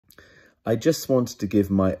I just wanted to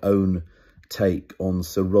give my own take on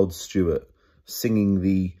Sir Rod Stewart singing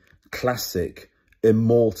the classic,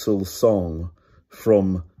 immortal song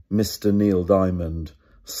from Mr. Neil Diamond,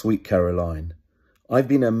 Sweet Caroline. I've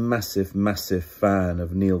been a massive, massive fan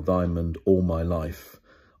of Neil Diamond all my life.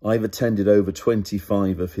 I've attended over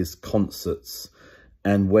 25 of his concerts,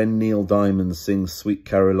 and when Neil Diamond sings Sweet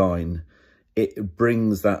Caroline, it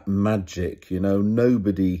brings that magic, you know.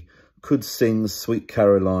 Nobody could sing Sweet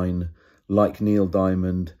Caroline like Neil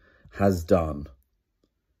Diamond has done.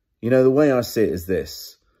 You know, the way I see it is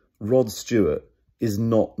this: Rod Stewart is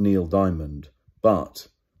not Neil Diamond, but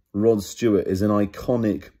Rod Stewart is an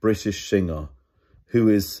iconic British singer who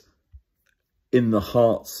is in the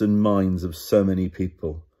hearts and minds of so many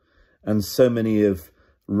people. And so many of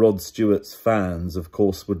Rod Stewart's fans, of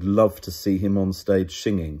course, would love to see him on stage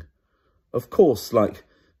singing. Of course, like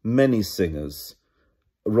many singers,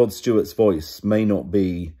 Rod Stewart's voice may not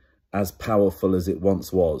be as powerful as it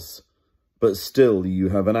once was, but still you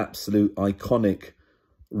have an absolute iconic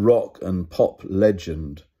rock and pop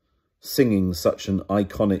legend singing such an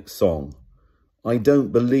iconic song. I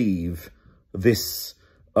don't believe this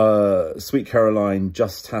Sweet Caroline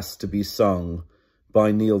just has to be sung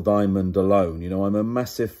by Neil Diamond alone. You know, I'm a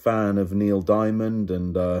massive fan of Neil Diamond,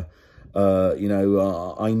 and you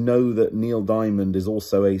know, I know that Neil Diamond is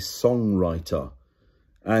also a songwriter.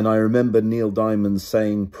 And I remember Neil Diamond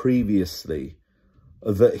saying previously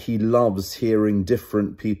that he loves hearing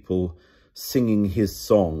different people singing his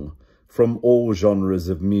song from all genres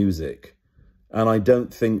of music. And I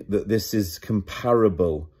don't think that this is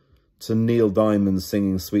comparable to Neil Diamond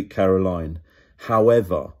singing Sweet Caroline.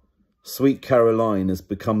 However, Sweet Caroline has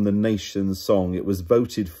become the nation's song. It was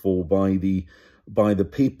voted for by the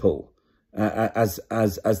people as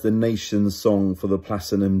the nation's song for the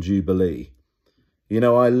Platinum Jubilee. You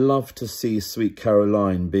know, I love to see Sweet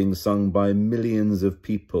Caroline being sung by millions of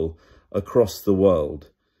people across the world,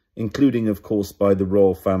 including, of course, by the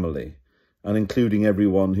royal family, and including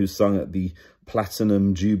everyone who sung at the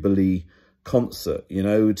Platinum Jubilee concert. You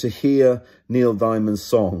know, to hear Neil Diamond's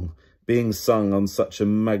song being sung on such a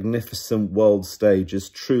magnificent world stage is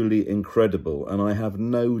truly incredible. And I have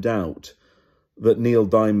no doubt that Neil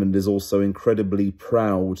Diamond is also incredibly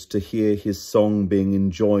proud to hear his song being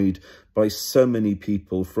enjoyed by so many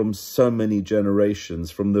people from so many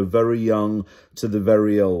generations, from the very young to the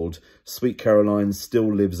very old. Sweet Caroline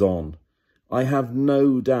still lives on. I have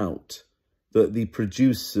no doubt that the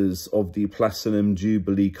producers of the Platinum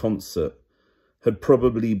Jubilee concert had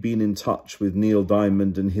probably been in touch with Neil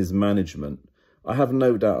Diamond and his management. I have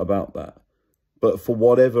no doubt about that. But for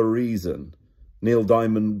whatever reason, Neil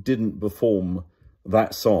Diamond didn't perform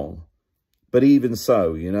that song. But even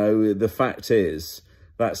so, you know, the fact is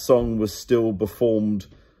that song was still performed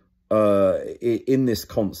in this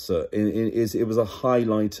concert. It was a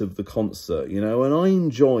highlight of the concert, you know, and I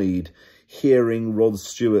enjoyed hearing Rod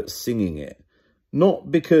Stewart singing it.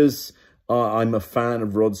 Not because I'm a fan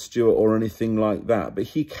of Rod Stewart or anything like that, but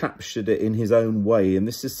he captured it in his own way. And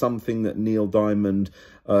this is something that Neil Diamond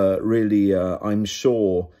really, I'm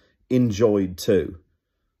sure, enjoyed too.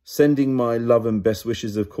 Sending my love and best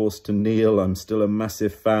wishes, of course, to Neil. I'm still a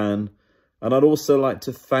massive fan. And I'd also like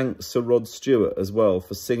to thank Sir Rod Stewart as well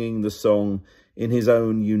for singing the song in his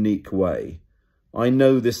own unique way. I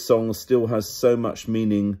know this song still has so much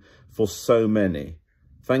meaning for so many.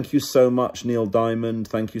 Thank you so much, Neil Diamond.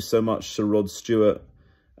 Thank you so much, Sir Rod Stewart.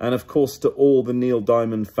 And of course, to all the Neil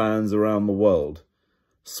Diamond fans around the world.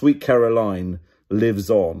 Sweet Caroline lives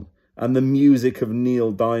on, and the music of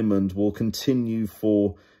Neil Diamond will continue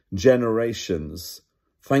for generations.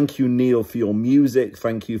 Thank you, Neil, for your music.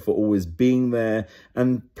 Thank you for always being there.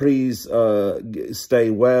 And please stay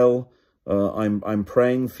well. I'm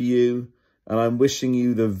praying for you, and I'm wishing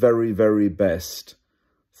you the very, very best.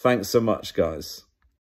 Thanks so much, guys.